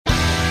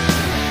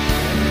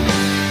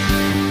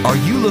Are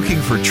you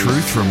looking for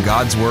truth from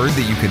God's Word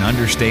that you can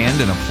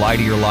understand and apply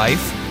to your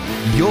life?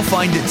 You'll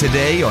find it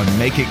today on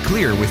Make It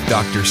Clear with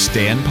Dr.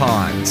 Stan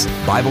Ponz,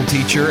 Bible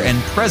teacher and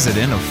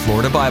president of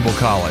Florida Bible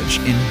College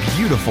in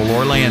beautiful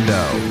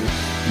Orlando.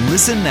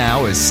 Listen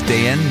now as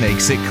Stan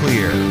makes it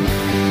clear.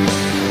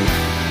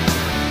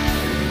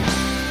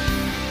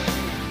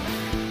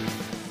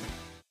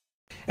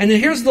 And then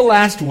here's the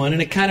last one,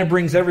 and it kind of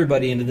brings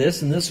everybody into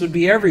this, and this would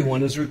be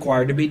everyone is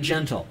required to be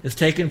gentle. It's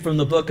taken from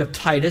the book of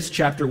Titus.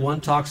 Chapter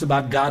 1 talks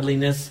about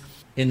godliness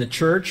in the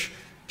church.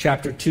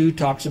 Chapter 2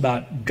 talks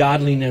about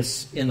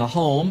godliness in the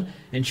home.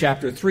 And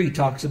chapter 3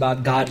 talks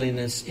about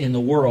godliness in the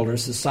world or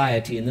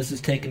society. And this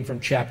is taken from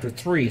chapter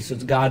 3, so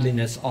it's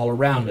godliness all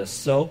around us.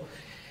 So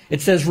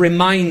it says,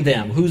 remind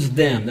them. Who's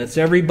them? That's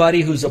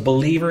everybody who's a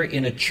believer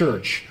in a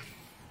church.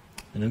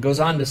 And it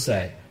goes on to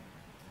say,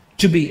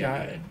 to be,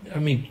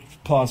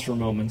 pause for a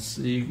moment.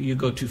 You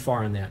go too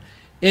far in that.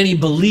 Any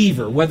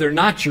believer, whether or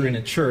not you're in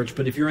a church,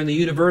 but if you're in the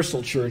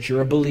universal church,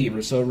 you're a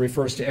believer. So it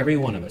refers to every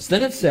one of us.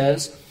 Then it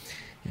says,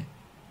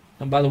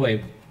 and by the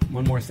way,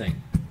 one more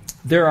thing.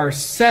 There are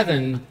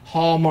 7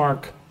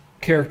 hallmark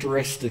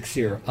characteristics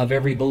here of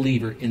every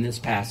believer in this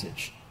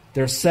passage.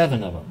 There are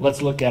 7 of them.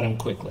 Let's look at them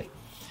quickly.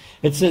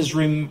 It says,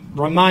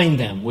 remind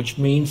them, which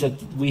means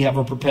that we have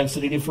a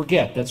propensity to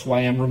forget. That's why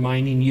I'm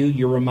reminding you,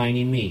 you're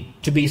reminding me.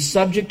 To be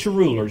subject to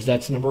rulers,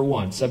 that's number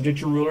 1. Subject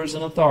to rulers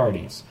and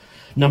authorities.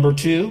 Number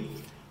 2,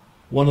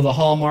 one of the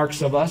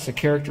hallmarks of us, a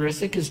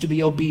characteristic, is to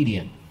be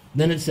obedient.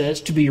 Then it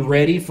says to be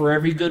ready for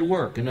every good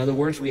work. In other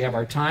words, we have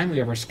our time, we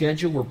have our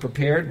schedule, we're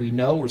prepared, we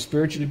know we're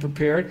spiritually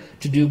prepared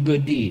to do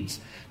good deeds.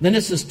 Then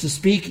it says to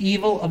speak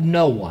evil of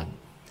no one.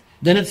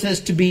 Then it says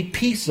to be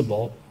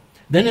peaceable.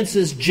 Then it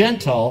says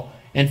gentle.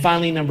 And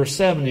finally, number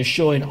 7 is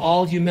showing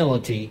all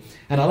humility.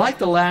 And I like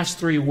the last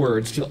 3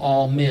 words, to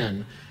all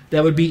men.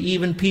 That would be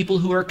even people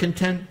who are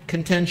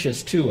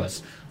contentious to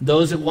us.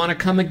 Those that want to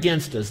come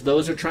against us.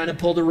 Those that are trying to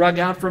pull the rug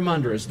out from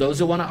under us. Those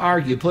that want to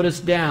argue, put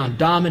us down,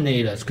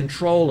 dominate us,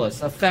 control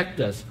us, affect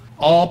us.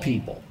 All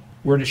people.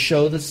 We're to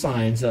show the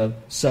signs of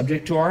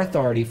subject to our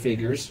authority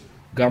figures,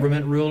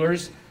 government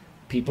rulers,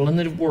 people in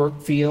the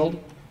work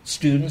field,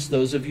 students,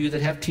 those of you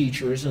that have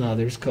teachers and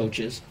others,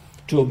 coaches.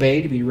 To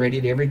obey, to be ready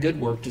to every good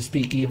work, to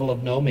speak evil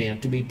of no man,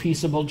 to be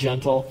peaceable,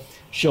 gentle,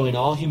 showing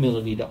all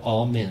humility to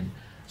all men.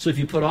 So if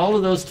you put all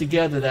of those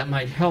together, that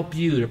might help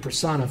you to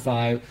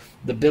personify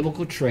the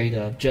biblical trait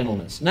of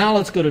gentleness. Now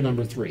let's go to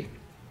number 3.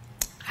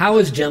 How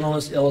is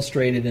gentleness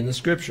illustrated in the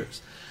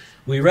Scriptures?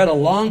 We read a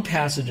long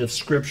passage of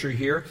Scripture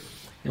here,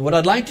 and what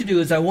I'd like to do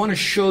is I want to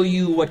show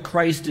you what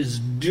Christ is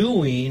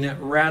doing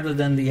rather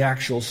than the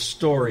actual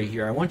story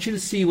here. I want you to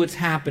see what's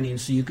happening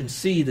so you can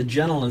see the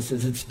gentleness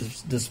as it's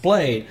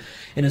displayed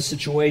in a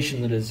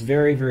situation that is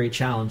very, very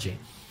challenging.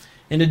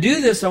 And to do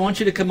this, I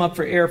want you to come up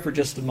for air for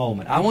just a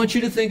moment. I want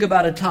you to think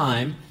about a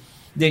time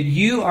that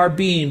you are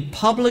being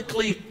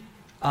publicly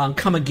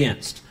come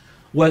against.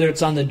 Whether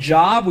it's on the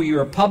job where you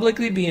are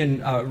publicly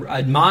being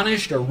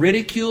admonished or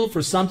ridiculed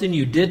for something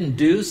you didn't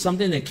do,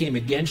 something that came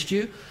against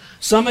you.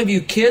 Some of you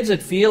kids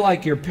that feel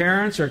like your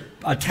parents are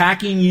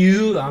attacking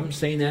you, I'm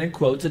saying that in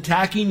quotes,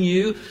 attacking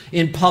you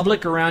in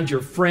public around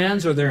your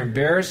friends, or they're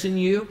embarrassing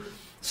you.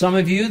 Some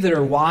of you that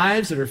are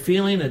wives that are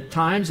feeling at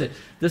times that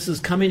this is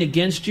coming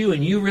against you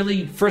and you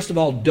really, first of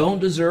all, don't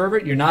deserve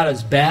it. You're not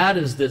as bad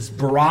as this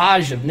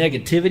barrage of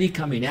negativity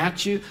coming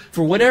at you.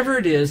 For whatever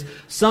it is,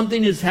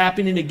 something is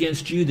happening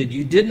against you that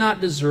you did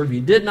not deserve,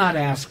 you did not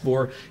ask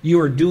for. You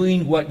are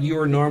doing what you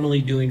are normally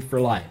doing for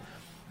life.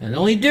 And the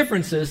only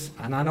difference is,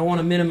 and I don't want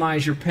to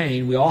minimize your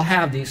pain, we all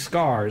have these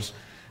scars.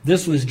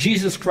 This was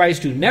Jesus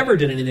Christ who never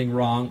did anything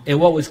wrong, and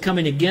what was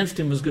coming against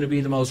him was going to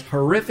be the most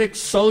horrific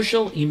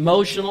social,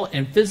 emotional,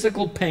 and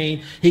physical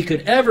pain he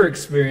could ever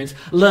experience,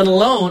 let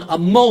alone a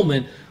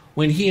moment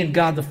when he and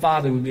God the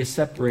Father would be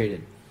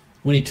separated,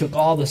 when he took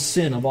all the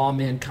sin of all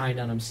mankind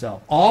on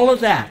himself. All of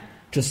that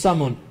to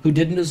someone who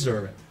didn't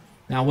deserve it.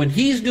 Now, when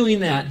he's doing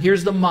that,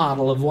 here's the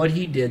model of what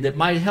he did that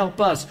might help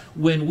us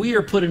when we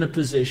are put in a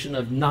position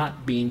of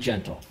not being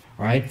gentle.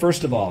 All right,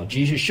 first of all,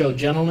 Jesus showed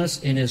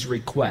gentleness in his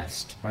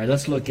request. All right,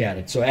 let's look at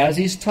it. So as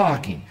he's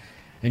talking,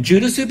 and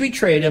Judas who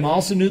betrayed him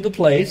also knew the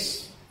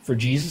place, for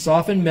Jesus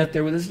often met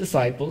there with his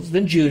disciples.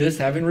 Then Judas,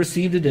 having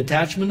received a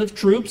detachment of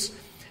troops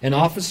and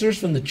officers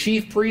from the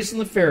chief priests and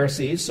the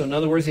Pharisees. So in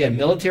other words, he had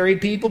military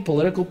people,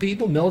 political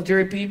people,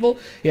 military people.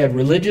 He had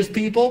religious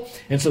people.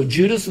 And so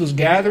Judas was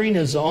gathering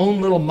his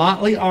own little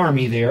motley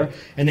army there.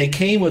 And they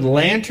came with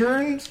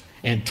lanterns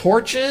and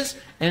torches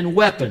and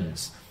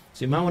weapons.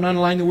 So you might want to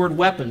underline the word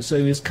weapons. So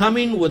he was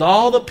coming with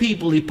all the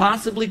people he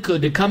possibly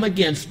could to come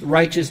against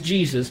righteous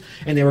Jesus.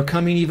 And they were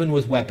coming even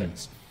with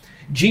weapons.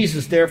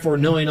 Jesus, therefore,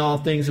 knowing all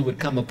things that would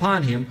come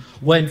upon him,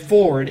 went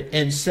forward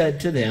and said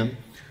to them,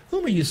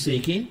 "Whom are you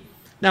seeking?"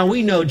 Now,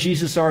 we know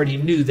Jesus already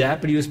knew that,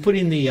 but he was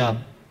putting the, I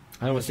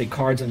don't want to say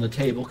cards on the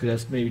table because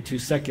that's maybe too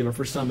secular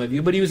for some of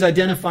you, but he was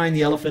identifying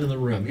the elephant in the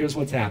room. Here's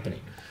what's happening.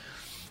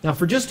 Now,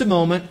 for just a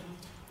moment,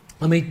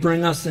 let me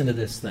bring us into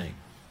this thing.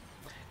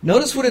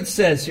 Notice what it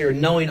says here,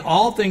 knowing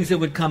all things that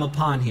would come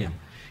upon him.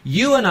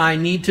 You and I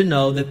need to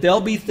know that there'll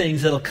be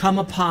things that'll come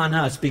upon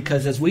us,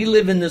 because as we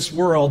live in this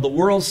world, the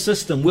world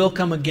system will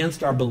come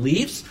against our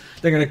beliefs.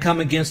 They're going to come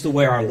against the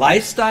way our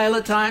lifestyle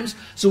at times.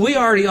 So we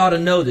already ought to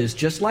know this.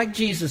 Just like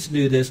Jesus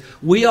knew this,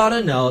 we ought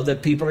to know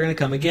that people are going to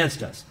come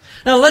against us.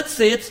 Now let's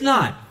say it's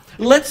not.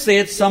 Let's say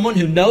it's someone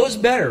who knows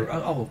better.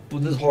 Oh,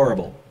 this is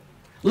horrible.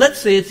 Let's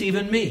say it's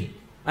even me,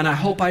 and I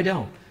hope I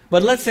don't.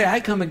 But let's say I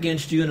come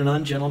against you in an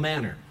ungentle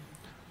manner.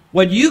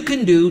 What you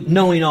can do,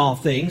 knowing all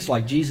things,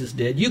 like Jesus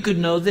did, you could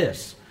know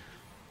this.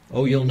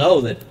 Oh, you'll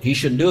know that he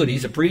shouldn't do it.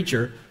 He's a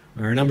preacher.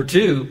 Or number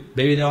 2,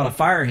 maybe they ought to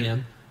fire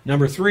him.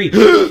 Number 3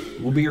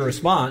 will be your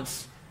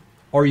response.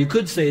 Or you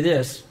could say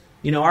this,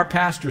 our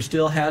pastor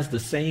still has the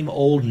same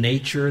old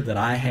nature that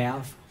I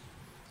have.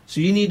 So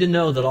you need to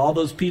know that all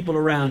those people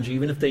around you,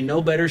 even if they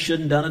know better,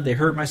 shouldn't have done it, they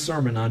heard my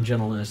sermon on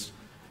gentleness,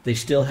 they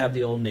still have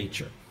the old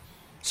nature.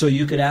 So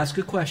you could ask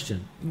a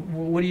question.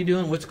 What are you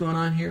doing? What's going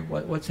on here?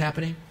 What's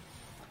happening?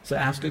 So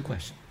ask a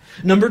question.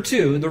 Number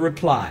 2, the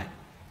reply.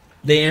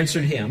 They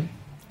answered him,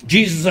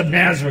 Jesus of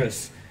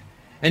Nazareth.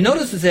 And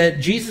notice it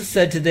said, Jesus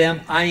said to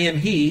them, I am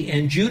he,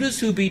 and Judas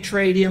who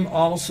betrayed him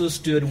also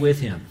stood with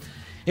him.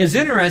 It's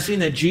interesting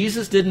that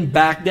Jesus didn't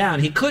back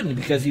down. He couldn't,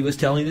 because he was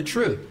telling the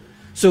truth.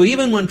 So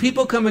even when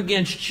people come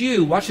against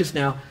you, watch this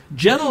now,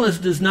 gentleness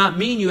does not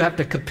mean you have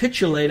to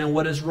capitulate on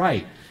what is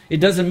right. It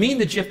doesn't mean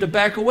that you have to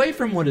back away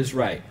from what is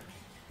right.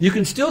 You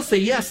can still say,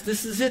 yes,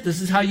 this is it. This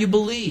is how you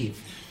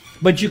believe.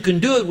 But you can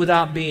do it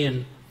without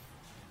being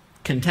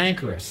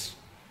cantankerous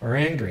or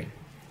angry.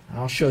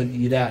 I'll show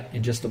you that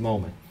in just a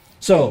moment.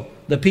 So,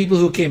 the people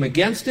who came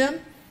against him,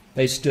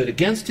 they stood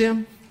against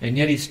him, and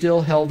yet he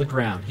still held the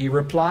ground. He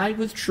replied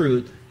with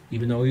truth,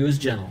 even though he was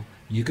gentle.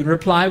 You can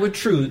reply with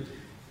truth,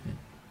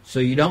 so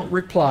you don't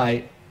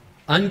reply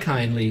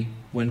unkindly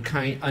when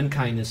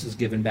unkindness is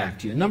given back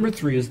to you. Number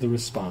 3 is the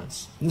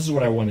response. This is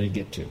what I wanted to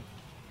get to.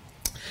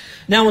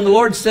 Now, when the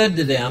Lord said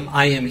to them,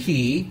 I am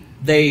he,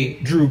 they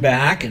drew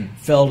back and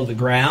fell to the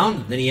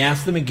ground. Then he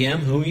asked them again,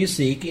 whom are you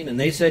seeking? And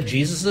they said,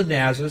 Jesus of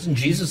Nazareth. And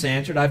Jesus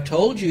answered, I've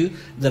told you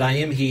that I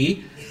am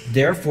he.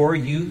 Therefore,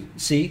 if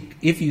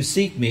you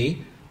seek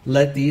me,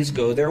 let these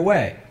go their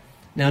way.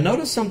 Now,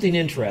 notice something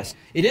interesting.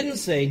 It didn't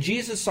say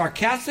Jesus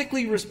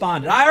sarcastically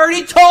responded, I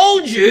already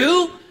told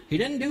you. He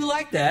didn't do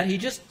like that. He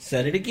just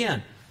said it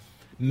again.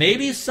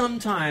 Maybe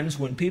sometimes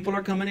when people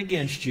are coming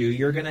against you,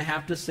 you're going to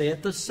have to say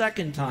it the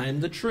second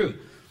time the truth,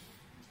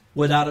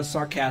 without a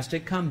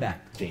sarcastic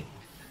comeback.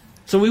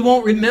 So we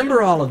won't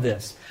remember all of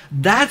this.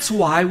 That's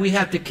why we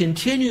have to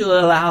continually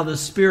allow the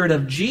Spirit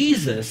of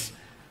Jesus,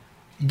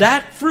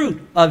 that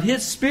fruit of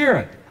His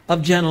Spirit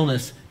of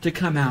gentleness, to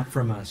come out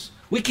from us.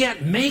 We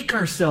can't make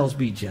ourselves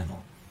be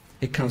gentle.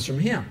 It comes from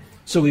Him.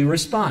 So we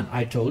respond,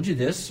 I told you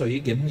this, so you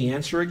give Him the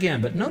answer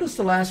again. But notice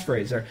the last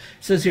phrase there. It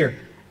says here,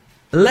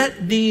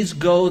 let these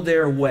go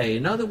their way.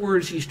 In other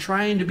words, He's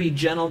trying to be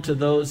gentle to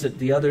those that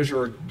the others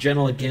are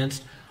gentle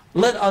against.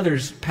 Let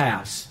others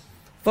pass.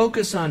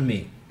 Focus on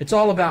me. It's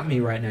all about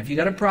me right now. If you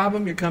got a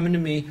problem, you're coming to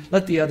me.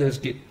 Let the others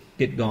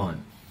get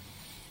gone.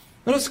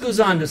 Notice it goes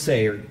on to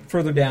say, or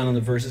further down in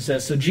the verse, it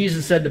says, so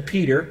Jesus said to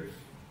Peter,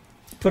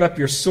 put up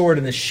your sword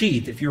in the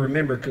sheath. If you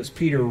remember, because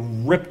Peter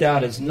ripped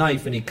out his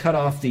knife and he cut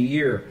off the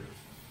ear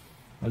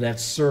of that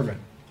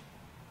servant.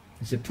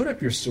 He said, put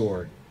up your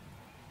sword.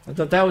 I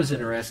thought that was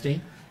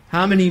interesting.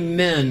 How many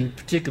men,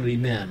 particularly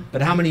men,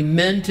 but how many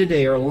men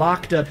today are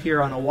locked up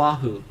here on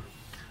Oahu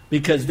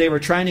because they were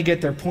trying to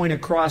get their point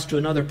across to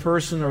another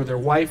person, or their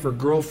wife or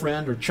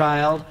girlfriend or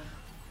child,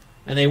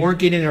 and they weren't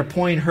getting their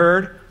point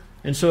heard,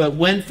 and so it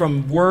went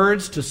from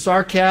words to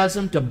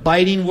sarcasm to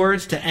biting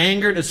words to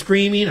anger to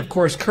screaming. Of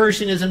course,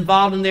 cursing is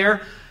involved in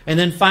there, and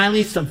then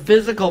finally some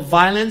physical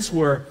violence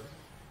where,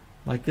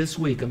 like this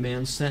week, a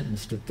man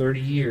sentenced to 30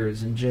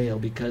 years in jail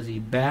because he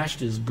bashed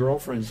his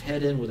girlfriend's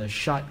head in with a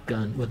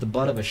shotgun, with the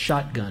butt of a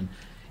shotgun,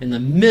 in the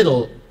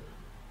middle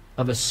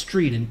of a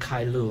street in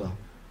Kailua,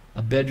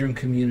 a bedroom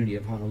community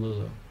of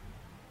Honolulu.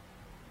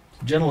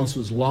 Gentleness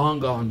was long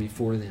gone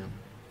before them.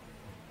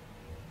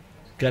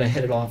 Got to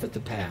head it off at the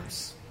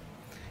pass.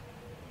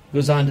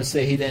 Goes on to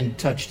say he then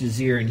touched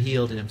his ear and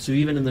healed him. So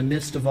even in the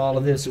midst of all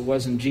of this, it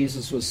wasn't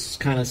Jesus was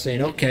kind of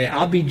saying, okay,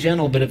 I'll be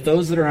gentle, but if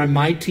those that are on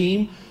my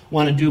team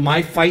want to do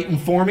my fighting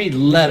for me,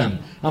 let them.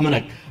 I'm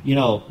going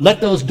to,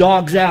 let those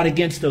dogs out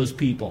against those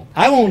people.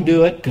 I won't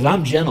do it because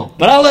I'm gentle,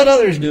 but I'll let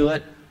others do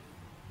it.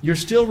 You're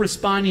still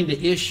responding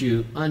to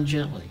issue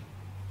ungently.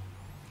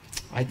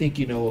 I think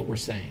you know what we're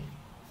saying.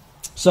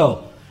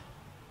 So,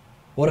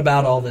 what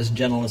about all this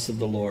gentleness of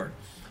the Lord?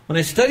 When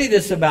I studied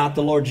this about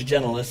the Lord's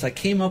gentleness, I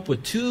came up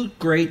with 2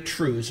 great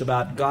truths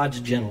about God's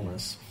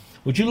gentleness.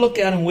 Would you look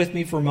at them with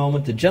me for a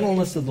moment? The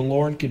gentleness of the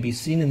Lord can be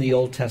seen in the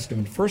Old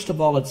Testament. First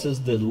of all, it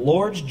says, the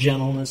Lord's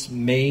gentleness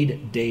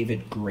made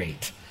David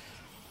great.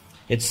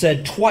 It's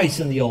said twice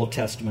in the Old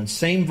Testament,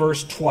 same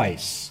verse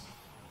twice.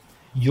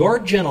 Your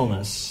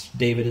gentleness,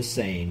 David is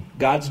saying,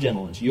 God's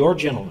gentleness, your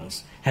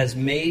gentleness, has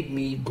made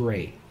me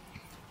great.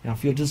 Now,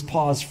 if you'll just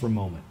pause for a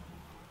moment.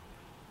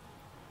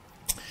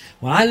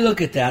 When I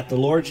look at that, the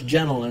Lord's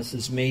gentleness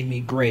has made me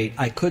great.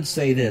 I could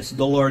say this: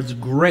 the Lord's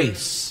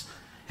grace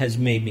has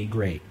made me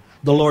great.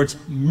 The Lord's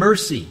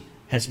mercy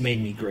has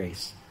made me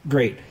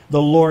great.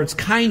 The Lord's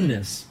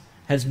kindness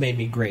has made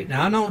me great.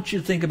 Now, I don't want you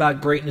to think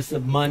about greatness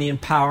of money and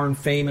power and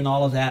fame and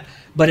all of that,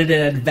 but it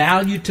had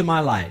value to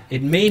my life.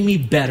 It made me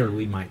better,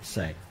 we might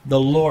say.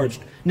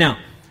 Now,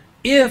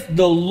 if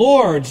the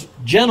Lord's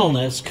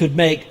gentleness could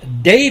make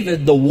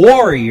David the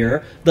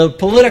warrior, the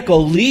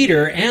political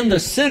leader, and the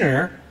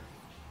sinner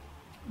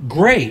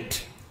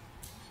great,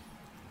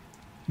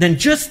 then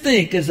just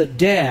think as a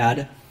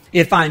dad,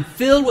 if I'm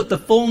filled with the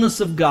fullness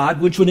of God,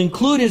 which would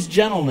include His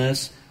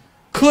gentleness,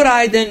 could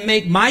I then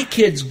make my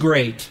kids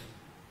great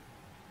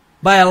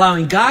by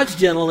allowing God's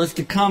gentleness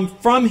to come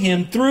from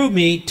Him through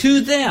me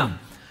to them?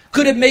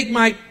 Could it make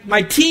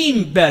my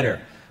team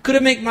better? Could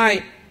it make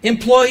my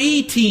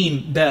employee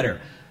team better?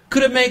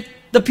 Could it make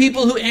the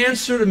people who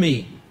answer to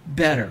me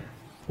better?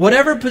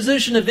 Whatever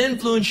position of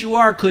influence you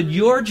are, could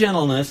your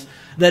gentleness,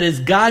 that is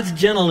God's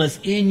gentleness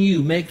in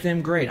you, make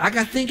them great? I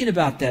got thinking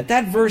about that.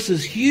 That verse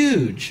is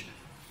huge.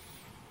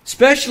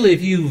 Especially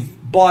if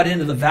you've bought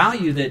into the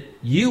value that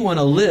you want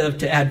to live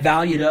to add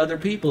value to other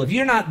people. If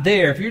you're not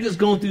there, if you're just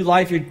going through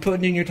life, you're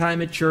putting in your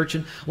time at church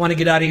and want to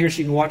get out of here so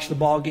you can watch the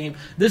ball game,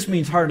 this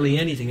means hardly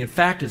anything. In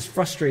fact, it's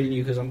frustrating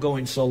you because I'm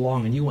going so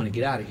long and you want to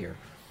get out of here.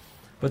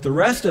 But the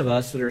rest of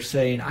us that are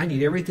saying, I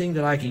need everything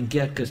that I can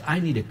get because I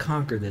need to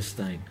conquer this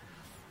thing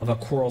of a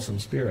quarrelsome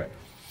spirit.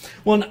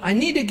 Well, I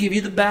need to give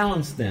you the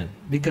balance then,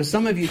 because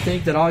some of you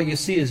think that all you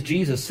see is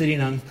Jesus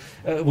sitting on,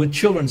 with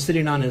children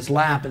sitting on His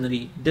lap, and that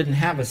He didn't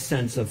have a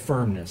sense of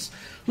firmness.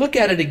 Look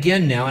at it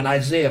again now in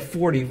Isaiah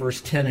 40, verse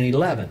 10 and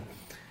 11.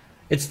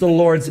 It's the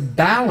Lord's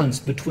balance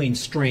between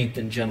strength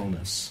and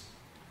gentleness.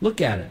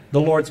 Look at it.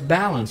 The Lord's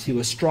balance. He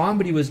was strong,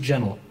 but He was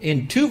gentle.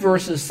 In two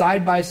verses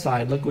side by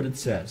side, look what it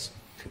says.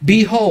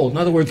 Behold, in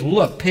other words,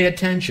 look, pay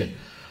attention.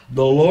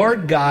 The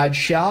Lord God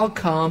shall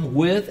come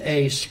with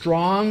a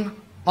strong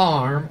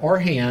arm or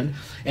hand,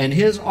 and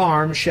His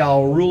arm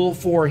shall rule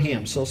for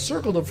Him. So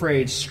circle the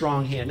phrase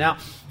strong hand. Now,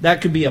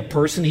 that could be a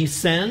person He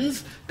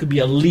sends, could be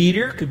a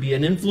leader, could be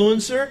an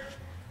influencer,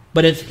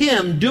 but it's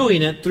Him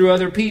doing it through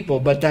other people,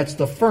 but that's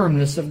the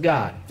firmness of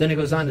God. Then it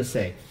goes on to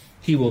say,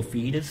 He will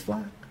feed His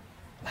flock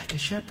like a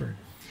shepherd.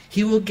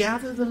 He will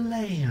gather the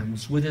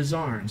lambs with His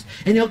arms,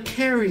 and He'll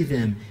carry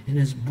them in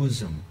His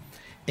bosom,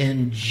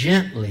 and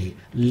gently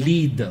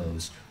lead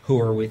those who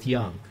are with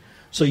young.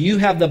 So you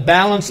have the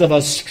balance of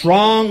a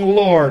strong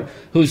Lord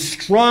who's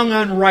strong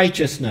on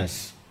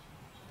righteousness.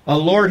 A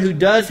Lord who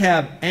does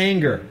have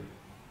anger,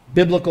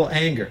 biblical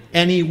anger.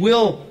 And He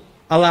will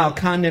allow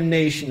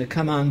condemnation to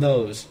come on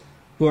those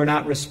who are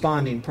not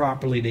responding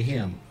properly to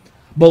Him.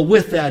 But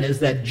with that is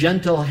that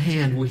gentle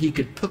hand where He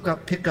could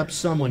pick up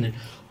someone and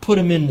put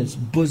him in His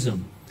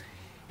bosom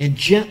and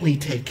gently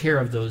take care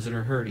of those that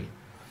are hurting.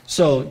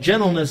 So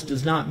gentleness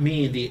does not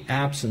mean the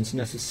absence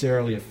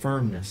necessarily of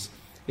firmness.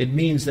 It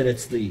means that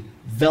it's the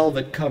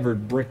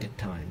velvet-covered brick at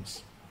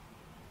times.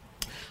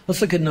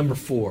 Let's look at number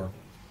 4.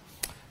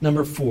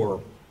 Number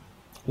 4.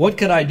 What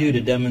could I do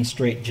to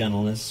demonstrate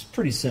gentleness?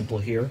 Pretty simple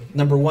here.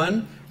 Number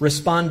 1,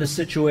 respond to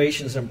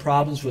situations and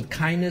problems with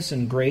kindness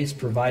and grace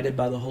provided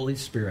by the Holy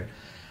Spirit.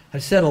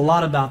 I've said a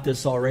lot about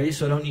this already,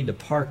 so I don't need to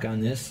park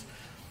on this.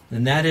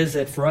 And that is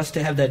that for us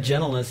to have that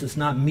gentleness, it's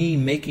not me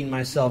making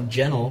myself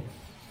gentle.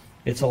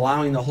 It's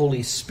allowing the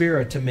Holy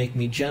Spirit to make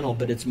me gentle,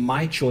 but it's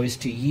my choice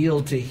to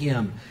yield to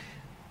Him.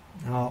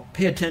 Now,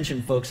 pay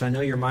attention, folks. I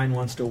know your mind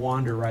wants to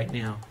wander right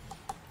now.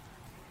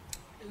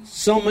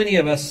 So many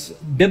of us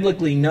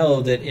biblically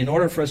know that in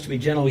order for us to be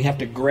gentle, we have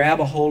to grab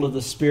a hold of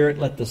the Spirit,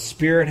 let the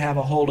Spirit have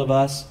a hold of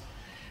us.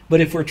 But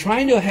if we're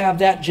trying to have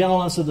that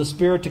gentleness of the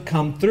Spirit to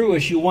come through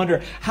us, you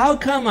wonder, how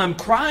come I'm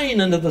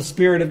crying unto the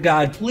Spirit of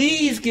God?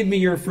 Please give me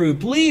your fruit.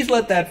 Please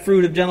let that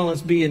fruit of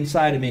gentleness be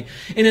inside of me.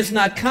 And it's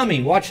not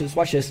coming. Watch this,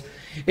 watch this.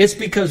 It's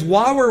because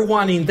while we're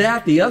wanting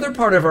that, the other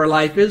part of our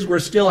life is we're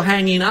still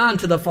hanging on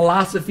to the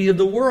philosophy of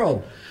the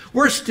world.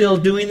 We're still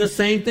doing the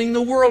same thing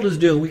the world is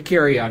doing. We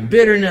carry on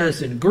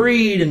bitterness and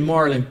greed and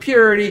moral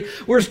impurity.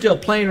 We're still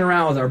playing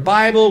around with our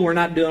Bible. We're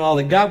not doing all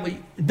that God...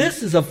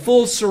 This is a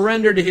full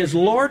surrender to His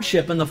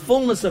Lordship and the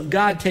fullness of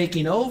God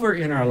taking over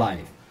in our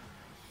life.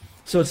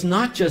 So it's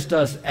not just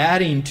us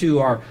adding to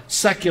our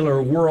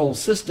secular world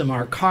system,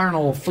 our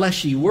carnal,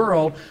 fleshy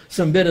world,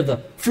 some bit of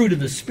the fruit of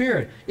the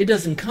Spirit. It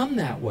doesn't come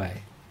that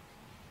way.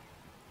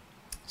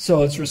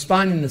 So it's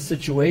responding to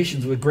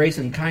situations with grace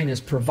and kindness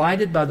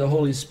provided by the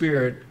Holy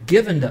Spirit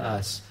given to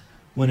us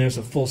when there's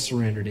a full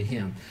surrender to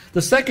Him.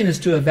 The second is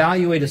to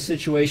evaluate a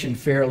situation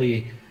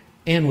fairly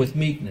and with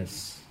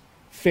meekness.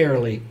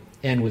 Fairly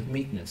and with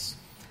meekness.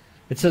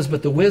 It says,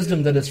 but the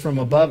wisdom that is from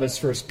above is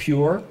first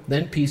pure,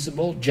 then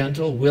peaceable,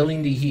 gentle,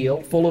 willing to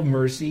heal, full of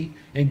mercy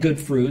and good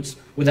fruits,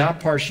 without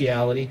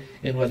partiality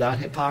and without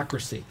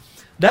hypocrisy.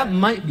 That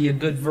might be a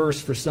good verse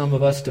for some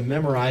of us to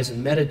memorize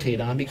and meditate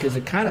on, because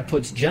it kind of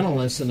puts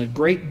gentleness in a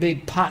great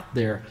big pot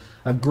there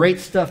of great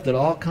stuff that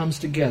all comes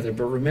together.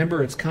 But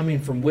remember, it's coming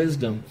from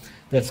wisdom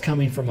that's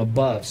coming from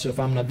above. So if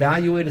I'm going to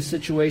evaluate a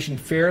situation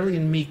fairly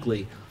and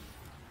meekly,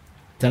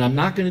 then I'm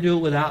not going to do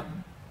it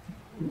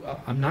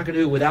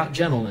without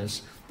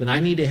gentleness. Then I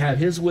need to have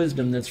His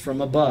wisdom that's from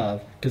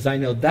above, because I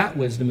know that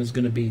wisdom is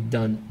going to be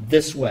done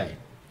this way.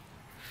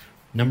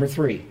 Number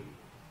 3,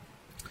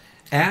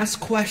 ask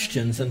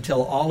questions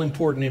until all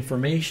important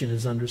information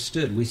is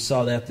understood. We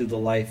saw that through the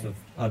life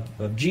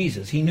of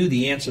Jesus. He knew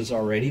the answers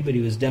already, but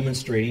He was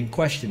demonstrating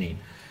questioning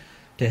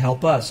to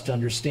help us to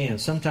understand.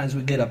 Sometimes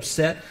we get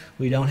upset.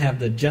 We don't have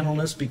the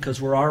gentleness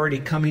because we're already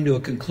coming to a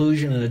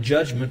conclusion and a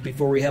judgment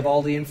before we have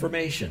all the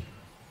information.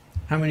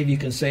 How many of you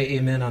can say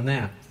amen on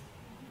that?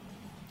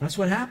 That's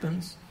what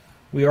happens.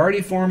 We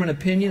already form an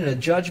opinion and a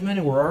judgment,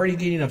 and we're already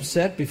getting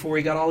upset before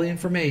we got all the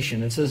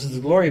information. It says it's the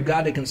glory of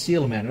God to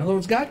conceal a matter. In other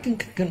words, God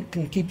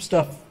can keep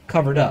stuff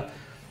covered up.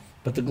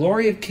 But the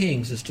glory of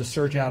kings is to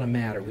search out a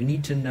matter. We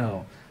need to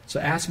know. So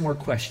ask more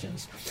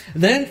questions.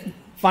 Then,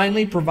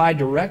 finally, provide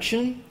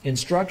direction,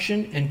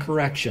 instruction, and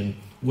correction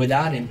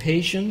without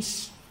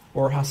impatience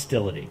or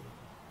hostility.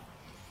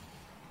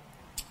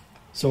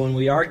 So when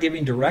we are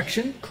giving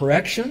direction,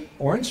 correction,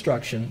 or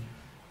instruction,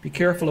 be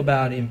careful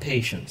about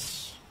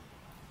impatience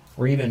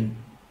or even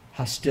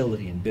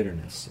hostility and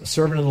bitterness. A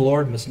servant of the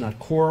Lord must not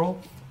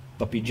quarrel,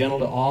 but be gentle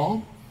to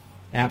all,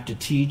 apt to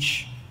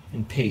teach,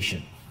 and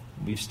patient.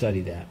 We've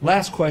studied that.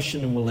 Last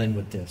question, and we'll end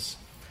with this.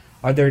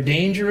 Are there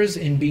dangers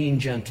in being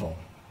gentle?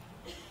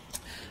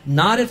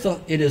 Not if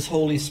it is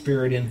Holy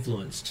Spirit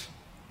influenced.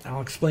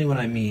 I'll explain what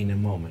I mean in a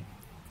moment.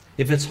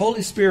 If it's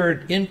Holy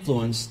Spirit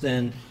influenced,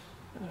 then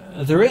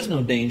there is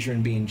no danger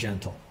in being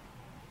gentle.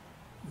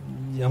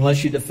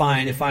 Unless you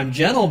define, if I'm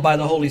gentle by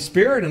the Holy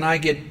Spirit and I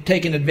get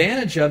taken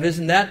advantage of,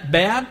 isn't that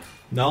bad?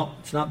 No,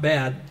 it's not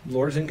bad. The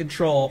Lord's in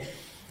control.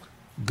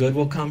 Good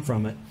will come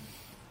from it.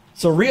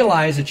 So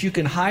realize that you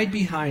can hide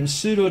behind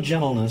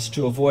pseudo-gentleness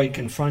to avoid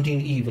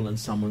confronting evil in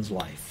someone's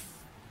life.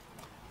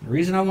 The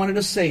reason I wanted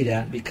to say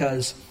that,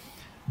 because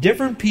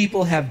different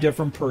people have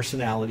different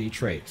personality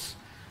traits.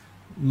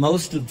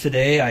 Most of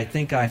today, I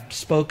think I've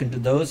spoken to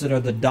those that are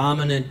the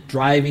dominant,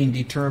 driving,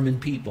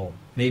 determined people.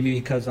 Maybe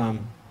because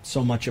I'm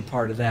so much a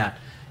part of that.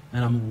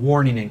 And I'm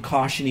warning and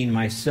cautioning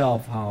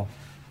myself how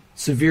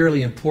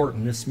severely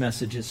important this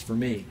message is for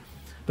me.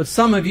 But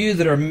some of you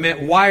that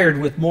are wired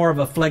with more of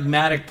a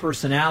phlegmatic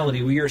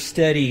personality, where you're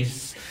steady,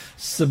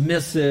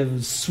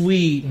 submissive,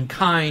 sweet, and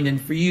kind,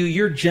 and for you,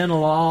 you're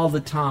gentle all the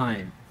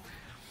time.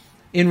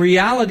 In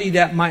reality,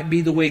 that might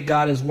be the way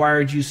God has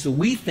wired you, so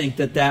we think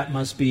that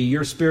must be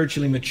you're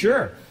spiritually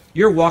mature.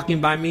 You're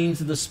walking by means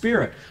of the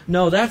Spirit.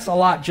 No, that's a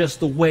lot just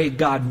the way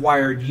God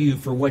wired you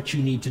for what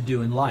you need to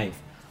do in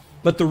life.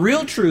 But the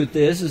real truth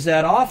is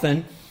that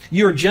often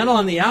you're gentle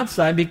on the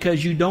outside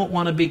because you don't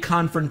want to be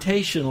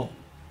confrontational.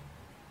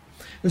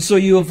 And so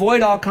you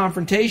avoid all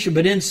confrontation,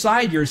 but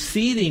inside you're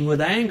seething with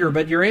anger,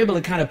 but you're able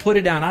to kind of put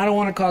it down. I don't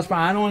want to cause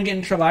problem. I don't want to get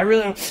in trouble.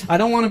 I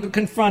don't want to be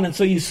confronted.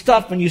 So you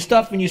stuff and you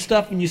stuff and you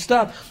stuff and you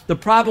stuff. The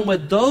problem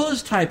with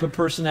those type of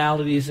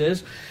personalities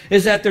is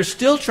that they're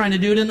still trying to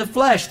do it in the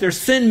flesh. They're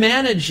sin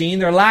managing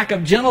their lack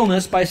of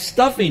gentleness by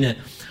stuffing it.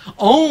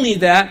 Only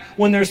that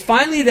when there's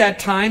finally that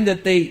time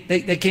that they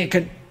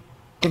can't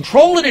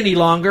control it any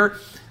longer,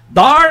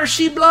 there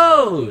she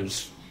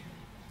blows.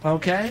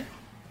 Okay?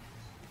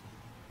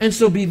 And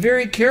so be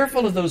very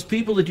careful of those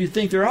people that you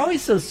think they're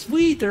always so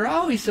sweet, they're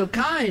always so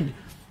kind.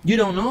 You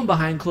don't know them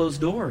behind closed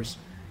doors.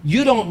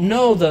 You don't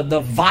know the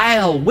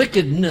vile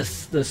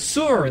wickedness, the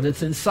sewer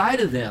that's inside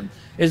of them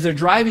as they're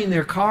driving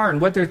their car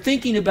and what they're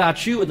thinking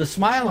about you with a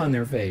smile on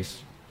their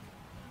face.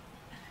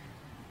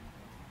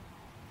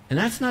 And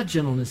that's not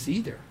gentleness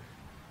either.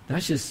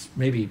 That's just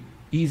maybe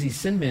easy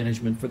sin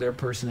management for their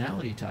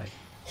personality type.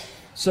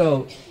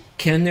 So,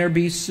 can there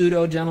be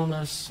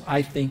pseudo-gentleness?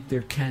 I think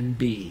there can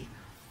be.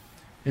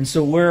 And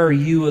so where are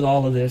you with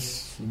all of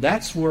this?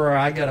 That's where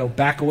I got to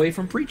back away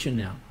from preaching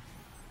now.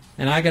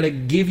 And I got to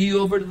give you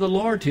over to the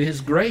Lord, to His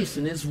grace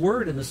and His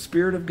Word and the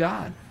Spirit of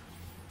God.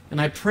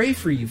 And I pray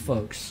for you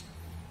folks.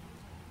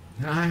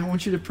 I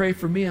want you to pray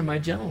for me on my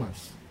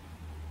gentleness,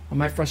 on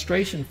my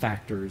frustration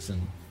factors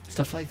and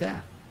stuff like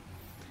that.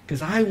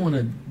 Because I want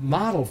to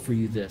model for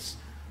you this.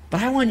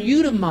 But I want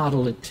you to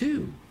model it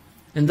too.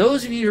 And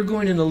those of you who are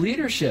going into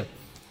leadership,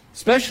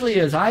 especially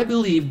as I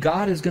believe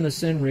God is going to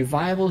send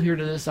revival here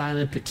to this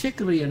island,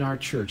 particularly in our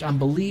church. I'm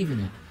believing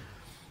it.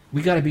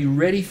 We got to be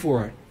ready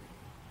for it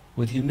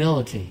with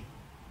humility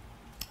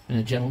and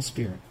a gentle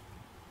spirit.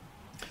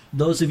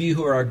 Those of you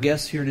who are our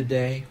guests here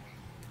today,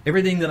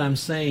 everything that I'm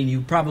saying,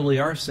 you probably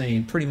are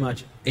saying pretty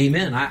much,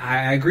 amen.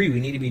 I agree,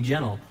 we need to be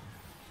gentle.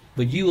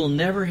 But you will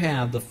never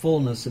have the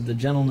fullness of the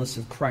gentleness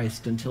of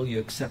Christ until you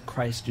accept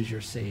Christ as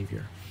your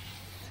Savior.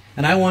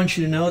 And I want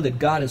you to know that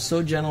God is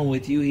so gentle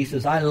with you. He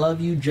says, I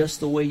love you just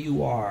the way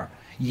you are.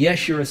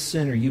 Yes, you're a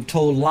sinner. You've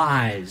told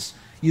lies.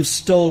 You've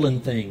stolen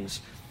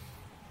things.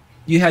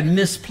 You had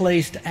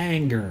misplaced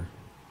anger.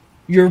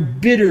 You're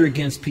bitter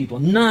against people,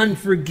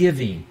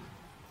 non-forgiving.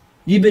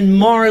 You've been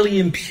morally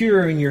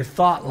impure in your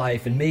thought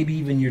life, and maybe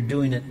even you're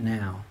doing it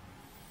now.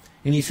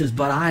 And He says,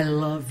 but I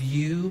love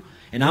you,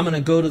 And I'm going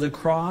to go to the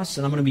cross,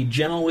 and I'm going to be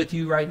gentle with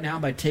you right now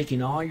by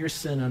taking all your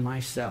sin on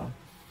myself.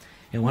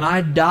 And when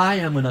I die,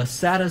 I'm going to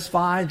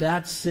satisfy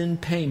that sin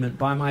payment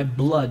by my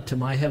blood to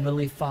my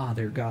heavenly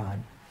Father,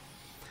 God.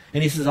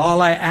 And he says,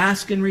 all I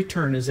ask in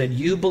return is that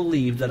you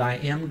believe that I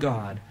am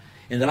God,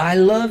 and that I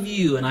love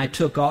you, and I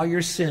took all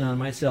your sin on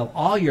myself,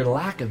 all your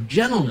lack of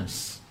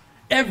gentleness,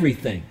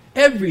 everything,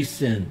 every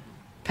sin,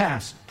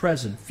 past,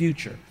 present,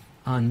 future,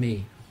 on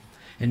me.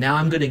 And now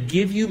I'm going to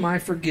give you my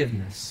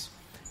forgiveness.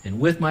 And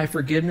with my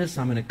forgiveness,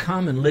 I'm going to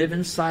come and live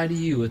inside of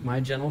you with my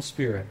gentle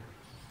spirit.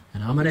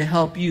 And I'm going to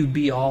help you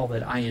be all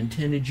that I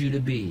intended you to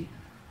be.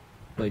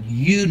 But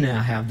you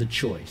now have the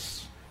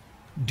choice.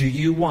 Do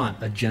you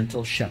want a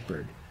gentle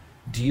shepherd?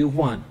 Do you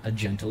want a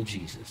gentle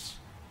Jesus?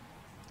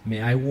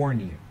 May I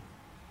warn you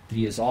that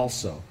he is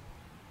also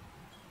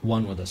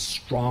one with a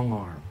strong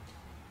arm.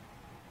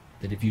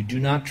 That if you do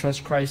not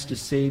trust Christ to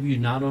save you,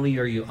 not only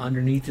are you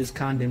underneath his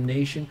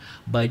condemnation,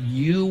 but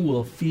you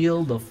will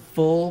feel the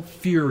full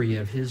fury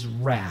of his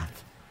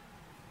wrath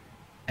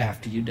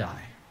after you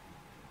die.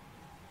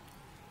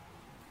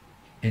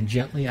 And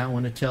gently, I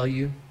want to tell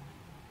you,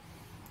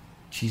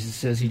 Jesus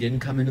says he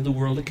didn't come into the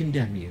world to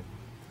condemn you,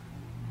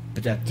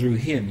 but that through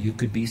him you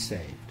could be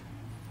saved.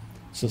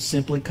 So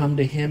simply come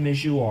to him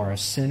as you are, a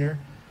sinner,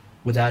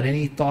 without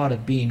any thought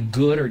of being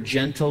good or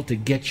gentle to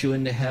get you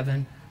into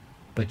heaven,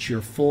 but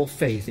your full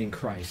faith in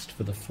Christ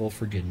for the full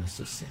forgiveness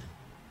of sin.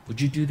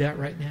 Would you do that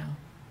right now?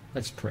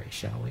 Let's pray,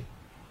 shall we?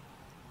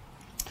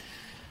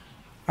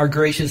 Our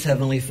gracious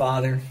Heavenly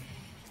Father,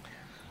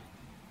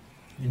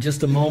 in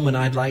just a moment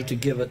I'd like to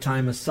give a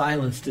time of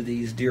silence to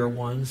these dear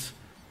ones,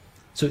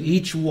 so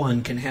each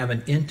one can have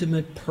an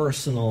intimate,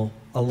 personal,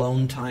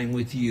 alone time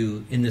with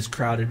you in this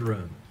crowded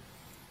room.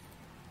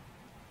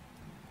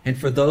 And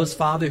for those,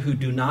 Father, who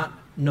do not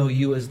know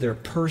you as their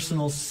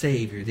personal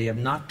Savior, they have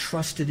not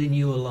trusted in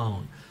you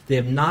alone, they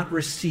have not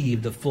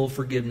received the full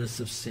forgiveness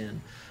of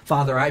sin.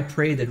 Father, I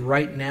pray that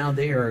right now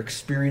they are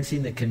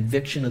experiencing the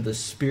conviction of the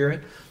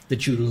Spirit,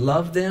 that you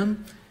love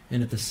them,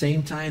 and at the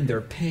same time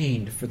they're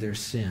pained for their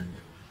sin.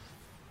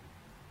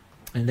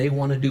 And they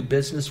want to do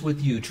business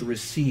with you to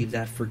receive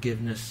that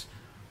forgiveness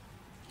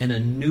and a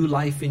new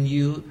life in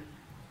you,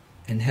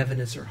 and heaven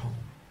is their home.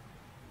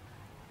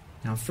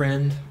 Now,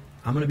 friend,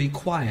 I'm going to be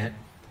quiet,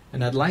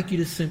 and I'd like you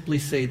to simply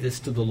say this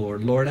to the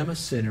Lord. Lord, I'm a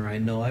sinner. I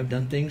know I've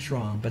done things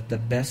wrong, but the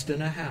best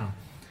in a how,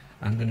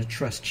 I'm going to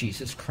trust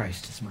Jesus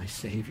Christ as my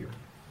Savior.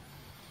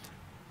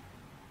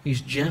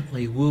 He's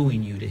gently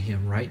wooing you to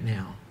him right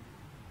now.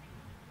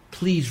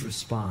 Please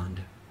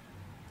respond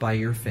by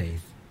your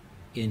faith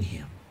in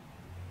him.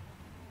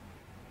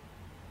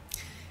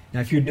 Now,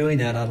 if you're doing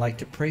that, I'd like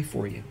to pray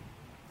for you.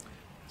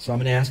 So I'm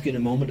going to ask you in a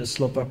moment to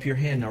slip up your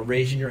hand. Now,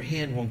 raising your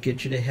hand won't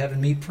get you to heaven.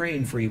 Me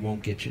praying for you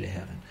won't get you to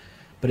heaven.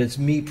 But it's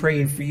me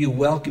praying for you,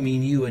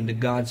 welcoming you into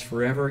God's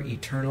forever,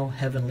 eternal,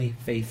 heavenly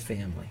faith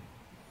family.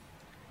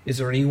 Is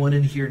there anyone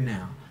in here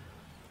now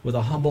with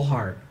a humble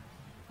heart,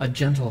 a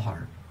gentle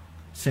heart,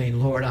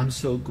 saying, Lord, I'm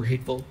so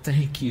grateful.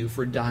 Thank you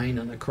for dying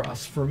on the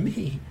cross for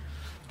me.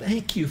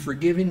 Thank you for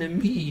giving to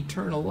me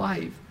eternal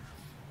life.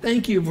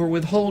 Thank you for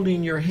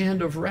withholding your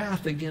hand of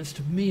wrath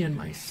against me and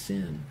my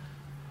sin.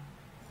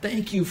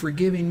 Thank you for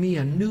giving me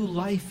a new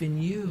life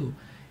in you,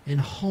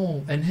 and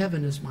home, and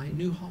heaven is my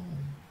new home.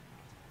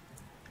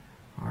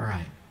 All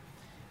right.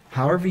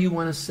 However you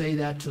want to say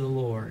that to the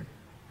Lord,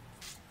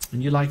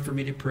 and you'd like for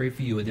me to pray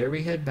for you with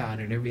every head bowed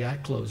and every eye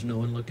closed, no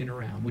one looking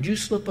around, would you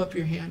slip up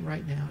your hand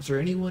right now? Is there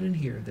anyone in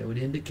here that would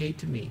indicate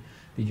to me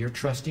that you're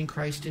trusting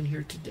Christ in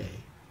here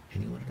today?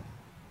 Anyone at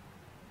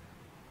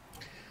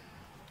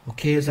all?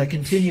 Okay, as I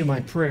continue my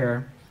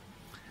prayer,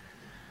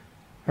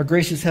 our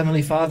gracious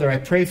Heavenly Father, I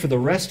pray for the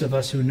rest of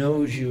us who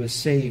knows you as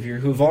Savior,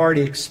 who've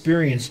already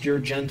experienced your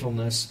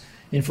gentleness,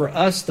 and for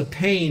us the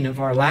pain of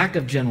our lack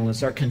of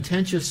gentleness, our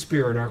contentious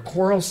spirit, our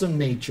quarrelsome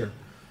nature.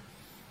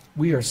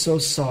 We are so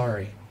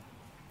sorry.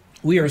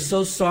 We are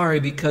so sorry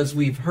because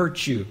we've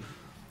hurt you.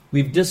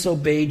 We've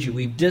disobeyed you.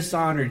 We've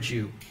dishonored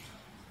you.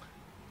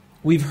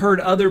 We've hurt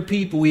other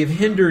people. We have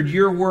hindered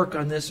your work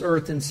on this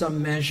earth in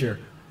some measure.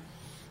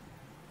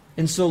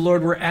 And so,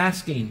 Lord, we're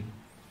asking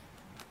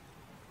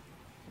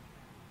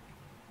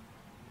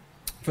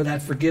for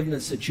that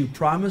forgiveness that you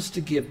promised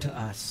to give to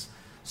us.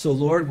 So,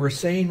 Lord, we're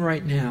saying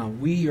right now,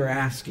 we are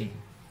asking,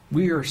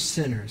 we are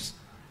sinners,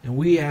 and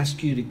we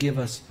ask you to give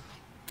us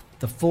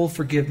the full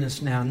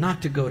forgiveness now,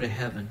 not to go to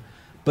heaven,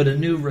 but a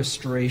new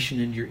restoration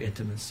in your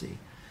intimacy.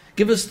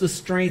 Give us the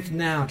strength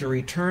now to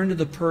return to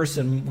the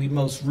person we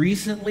most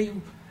recently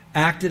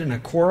acted in a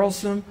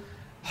quarrelsome,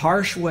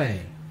 harsh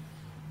way,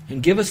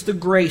 and give us the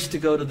grace to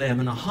go to them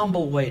in a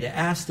humble way to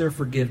ask their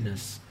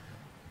forgiveness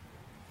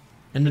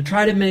and to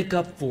try to make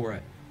up for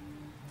it.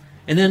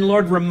 And then,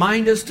 Lord,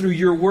 remind us through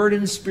your word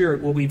and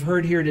spirit what we've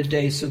heard here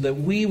today so that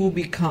we will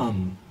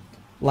become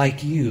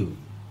like you,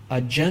 a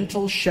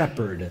gentle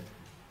shepherd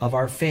of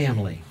our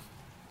family,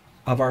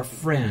 of our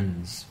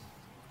friends,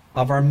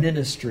 of our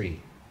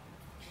ministry,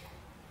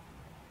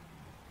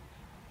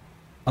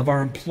 of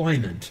our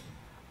employment,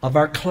 of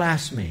our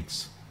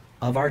classmates,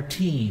 of our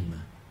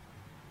team,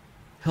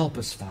 Help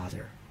us,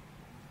 Father.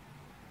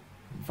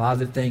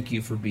 Father, thank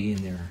you for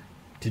being there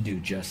to do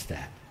just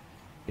that.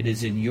 It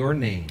is in your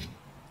name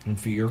and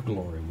for your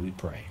glory we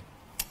pray.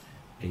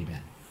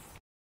 Amen.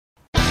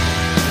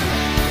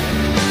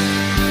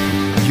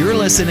 You're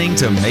listening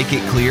to Make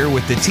It Clear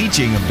with the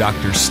teaching of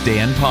Dr.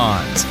 Stan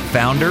Ponz,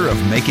 founder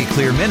of Make It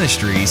Clear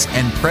Ministries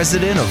and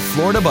president of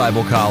Florida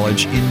Bible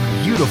College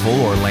in beautiful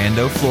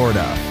Orlando,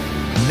 Florida.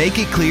 Make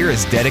It Clear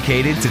is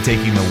dedicated to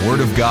taking the Word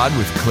of God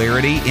with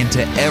clarity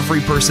into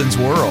every person's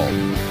world.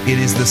 It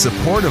is the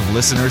support of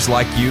listeners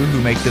like you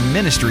who make the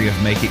ministry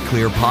of Make It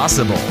Clear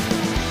possible.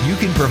 You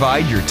can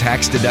provide your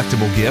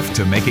tax-deductible gift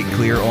to Make It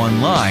Clear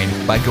online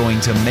by going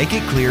to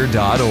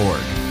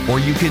makeitclear.org. Or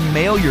you can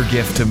mail your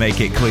gift to Make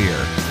It Clear,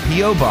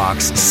 P.O.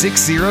 Box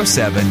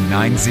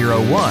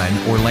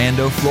 607901,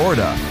 Orlando,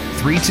 Florida,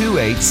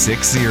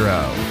 32860.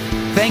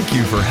 Thank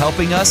you for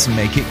helping us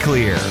make it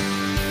clear.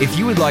 If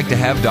you would like to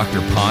have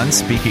Dr. Ponz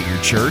speak at your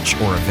church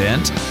or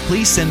event,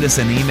 please send us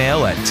an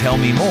email at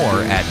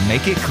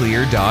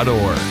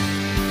tellmemore@makeitclear.org.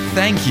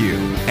 Thank you,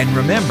 and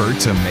remember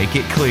to make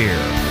it clear.